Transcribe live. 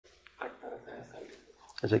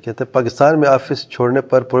اچھا، کہتے ہیں پاکستان میں آفس چھوڑنے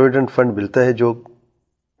پر پروویڈنٹ فنڈ ملتا ہے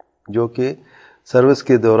جو کہ سروس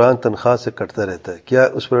کے دوران تنخواہ سے کٹتا رہتا ہے، کیا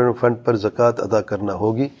اس پروویڈنٹ فنڈ پر زکوٰۃ ادا کرنا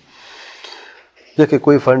ہوگی؟ یا کہ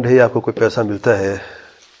کوئی فنڈ ہے یا آپ کو کوئی پیسہ ملتا ہے،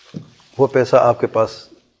 وہ پیسہ آپ کے پاس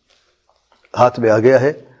ہاتھ میں آ گیا ہے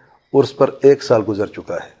اور اس پر 1 سال گزر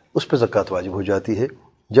چکا ہے، اس پہ زکوٰۃ واجب ہو جاتی ہے،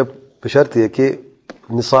 جب بشرط یہ کہ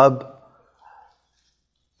نصاب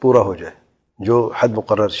پورا ہو جائے، جو حد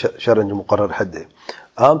مقرر شرعاً جو مقرر حد ہے۔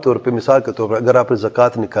 عام طور پہ مثال کے طور پر اگر آپ نے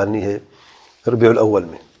زکوٰۃ نکالنی ہے ربیع الاول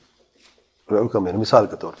میں، ربیع الاول کا مہینہ مثال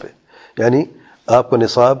کے طور پہ، یعنی آپ کو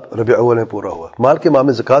نصاب ربیع اول میں پورا ہوا۔ مال کے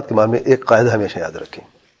معاملے، زکوٰۃ کے معاملے ایک قاعدہ ہمیشہ یاد رکھیں،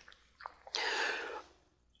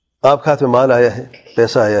 آپ کے ہاتھ میں مال آیا ہے،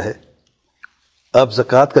 پیسہ آیا ہے، اب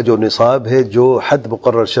زکوٰۃ کا جو نصاب ہے، جو حد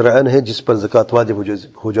مقرر شرعاً ہے جس پر زکوٰۃ واجب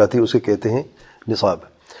ہو جاتی ہے، اسے کہتے ہیں نصاب۔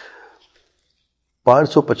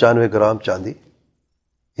 595 گرام چاندی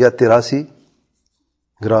یا 83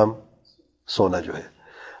 گرام سونا جو ہے،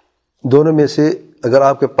 دونوں میں سے اگر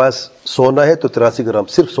آپ کے پاس سونا ہے تو 83 گرام،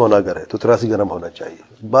 صرف سونا اگر ہے تو 83 گرام ہونا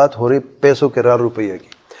چاہیے۔ بات ہو رہی پیسوں کے ریال روپیہ کی،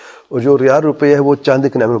 اور جو ریال روپیہ ہے وہ چاندی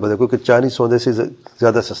کے نام میں بدل، کیونکہ چاندی سونے سے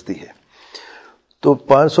زیادہ سستی ہے۔ تو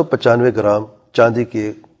 595 گرام چاندی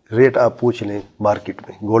کے ریٹ آپ پوچھ لیں مارکیٹ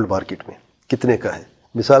میں، گولڈ مارکیٹ میں کتنے کا ہے۔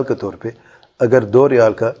 مثال کے طور پہ اگر 2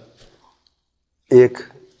 ریال کا 1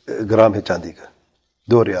 گرام ہے چاندی کا،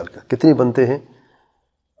 2 ریال کا کتنی بنتے ہیں؟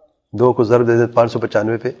 2 کو ضرب دے دیں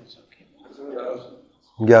 595 پہ،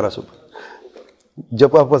 1100۔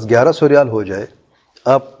 جب آپ پاس 1100 ریال ہو جائے،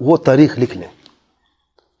 آپ وہ تاریخ لکھ لیں،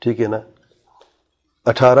 ٹھیک ہے نا،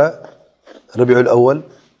 18 ربیع الاول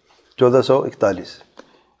 1441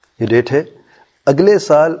 یہ ڈیٹ ہے۔ اگلے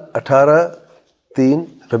سال 18/3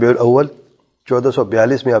 ربیع الاول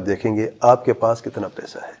 1442 میں آپ دیکھیں گے آپ کے پاس کتنا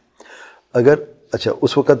پیسہ ہے۔ اگر اچھا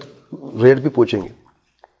اس وقت ریٹ بھی پوچھیں گے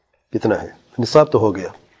کتنا ہے، نصاب تو ہو گیا۔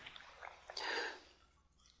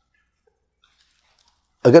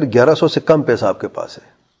 اگر 1100 سے کم پیسہ آپ کے پاس ہے،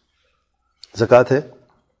 زکوٰۃ ہے؟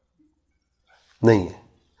 نہیں ہے۔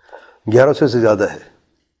 1100 سے زیادہ ہے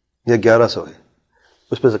یا 1100 ہے،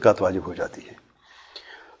 اس پہ زکوٰۃ واجب ہو جاتی ہے۔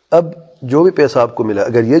 اب جو بھی پیسہ آپ کو ملا،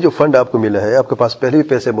 اگر یہ جو فنڈ آپ کو ملا ہے، آپ کے پاس پہلے بھی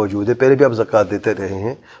پیسے موجود ہیں، پہلے بھی آپ زکوٰۃ دیتے رہے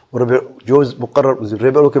ہیں، اور جو مقرر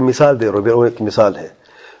ربیع کی مثال دے، ربیع کی مثال ہے،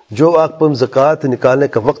 جو آپ کو زکوٰۃ نکالنے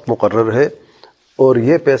کا وقت مقرر ہے اور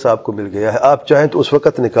یہ پیسہ آپ کو مل گیا ہے، آپ چاہیں تو اس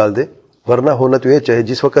وقت نکال دیں، ورنہ ہونا تو یہ چاہیے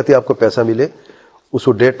جس وقت ہی آپ کو پیسہ ملے اس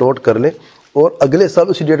کو ڈیٹ نوٹ کر لیں، اور اگلے سال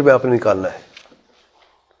اسی ڈیٹ میں آپ نے نکالنا ہے،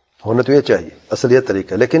 ہونا تو یہ چاہیے، اصل یہ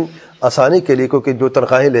طریقہ ہے۔ لیکن آسانی کے لیے، کیونکہ جو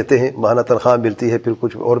تنخواہیں لیتے ہیں، ماہانہ تنخواہ ملتی ہے، پھر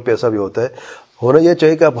کچھ اور پیسہ بھی ہوتا ہے، ہونا یہ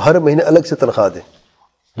چاہیے کہ آپ ہر مہینے الگ سے تنخواہ دیں۔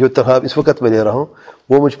 جو تنخواہ اس وقت میں لے رہا ہوں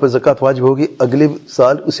وہ مجھ پر زکوٰۃ واجب ہوگی اگلے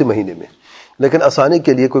سال اسی مہینے میں۔ لیکن آسانی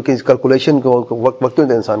کے لیے، کیونکہ کیلکولیشن کا وقت نہیں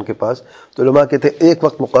ہوتا انسان کے پاس، تو علماء کہتے ہیں ایک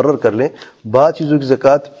وقت مقرر کر لیں، بعض چیزوں کی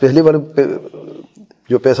زکوٰۃ پہلے والے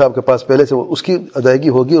جو پیسہ آپ کے پاس پہلے سے اس کی ادائیگی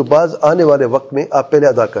ہوگی، اور بعض آنے والے وقت میں آپ پہلے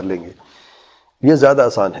ادا کر لیں گے، یہ زیادہ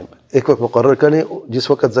آسان ہے۔ ایک وقت مقرر کریں، جس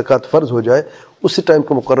وقت زکوٰۃ فرض ہو جائے اسی ٹائم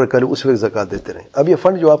کو مقرر کریں، اس وقت زکوٰۃ دیتے رہیں۔ اب یہ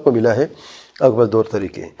فنڈ جو آپ کو ملا ہے، آپ کے پاس 2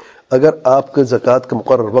 طریقے ہیں۔ اگر آپ کے زکوٰۃ کا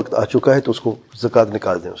مقرر وقت آ چکا ہے تو اس کو زکوٰۃ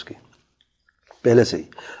نکال دیں اس کی پہلے سے ہی۔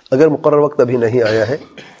 اگر مقرر وقت ابھی نہیں آیا ہے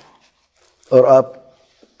اور آپ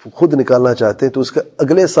خود نکالنا چاہتے ہیں تو اس کا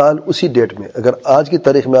اگلے سال اسی ڈیٹ میں، اگر آج کی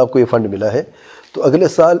تاریخ میں آپ کو یہ فنڈ ملا ہے تو اگلے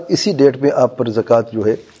سال اسی ڈیٹ میں آپ پر زکوٰۃ جو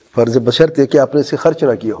ہے فرض، بشرط ہے کہ آپ نے اسے خرچ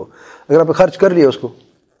نہ کیا ہو۔ اگر آپ نے خرچ کر لیا، اس کو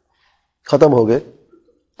ختم ہو گئے،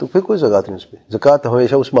 تو پھر کوئی زکوٰۃ نہیں اس پہ۔ زکوٰۃ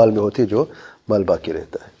ہمیشہ اس مال میں ہوتی ہے جو مال باقی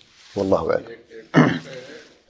رہتا ہے۔ واللہ اعلم۔